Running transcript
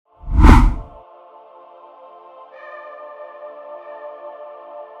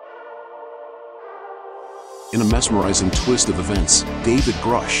In a mesmerizing twist of events, David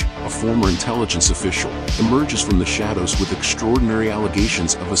Grusch, a former intelligence official, emerges from the shadows with extraordinary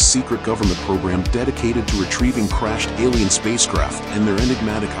allegations of a secret government program dedicated to retrieving crashed alien spacecraft and their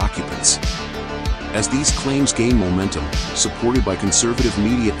enigmatic occupants. As these claims gain momentum, supported by conservative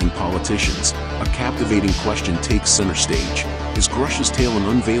media and politicians, a captivating question takes center stage. Is Grusch's tale an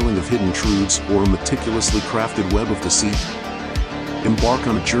unveiling of hidden truths or a meticulously crafted web of deceit? Embark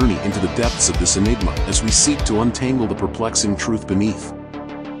on a journey into the depths of this enigma as we seek to untangle the perplexing truth beneath.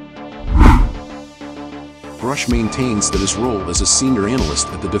 Grusch maintains that his role as a senior analyst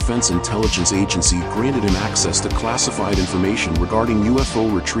at the Defense Intelligence Agency granted him access to classified information regarding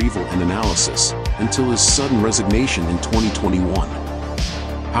UFO retrieval and analysis, until his sudden resignation in 2021.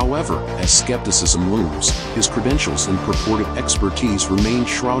 However, as skepticism looms, his credentials and purported expertise remain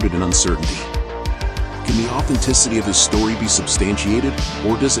shrouded in uncertainty. Can the authenticity of his story be substantiated,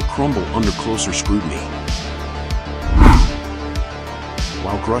 or does it crumble under closer scrutiny?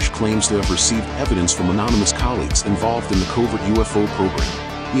 While Grusch claims to have received evidence from anonymous colleagues involved in the covert UFO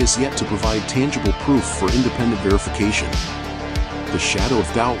program, he has yet to provide tangible proof for independent verification. The shadow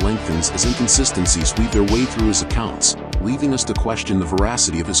of doubt lengthens as inconsistencies weave their way through his accounts, leaving us to question the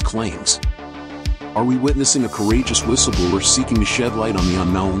veracity of his claims. Are we witnessing a courageous whistleblower seeking to shed light on the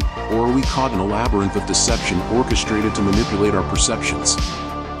unknown, or are we caught in a labyrinth of deception orchestrated to manipulate our perceptions?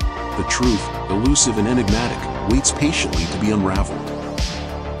 The truth, elusive and enigmatic, waits patiently to be unraveled.